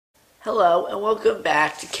Hello and welcome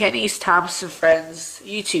back to Kenny's Thompson Friends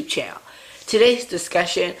YouTube channel. Today's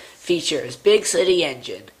discussion features Big City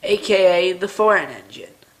Engine, aka the Foreign Engine.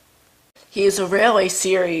 He is a Railway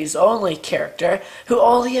Series only character who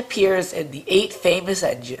only appears in the 8 famous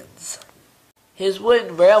engines. His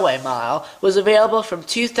Wooden Railway Mile was available from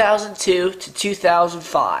 2002 to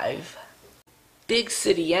 2005. Big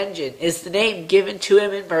City Engine is the name given to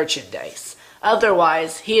him in merchandise.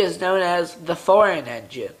 Otherwise, he is known as the Foreign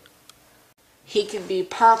Engine. He can be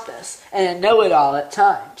pompous and a know-it-all at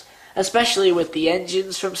times, especially with the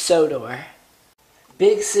engines from Sodor.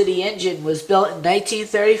 Big City Engine was built in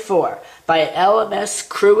 1934 by LMS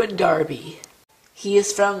Crewe and Derby. He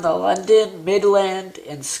is from the London, Midland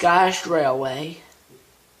and Scottish Railway.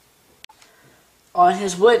 On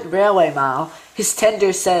his Wooden Railway Mile, his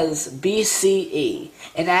tender says BCE,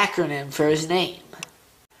 an acronym for his name.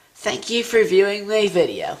 Thank you for viewing my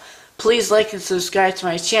video. Please like and subscribe to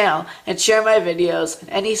my channel and share my videos on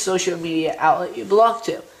any social media outlet you belong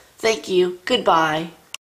to. Thank you. Goodbye.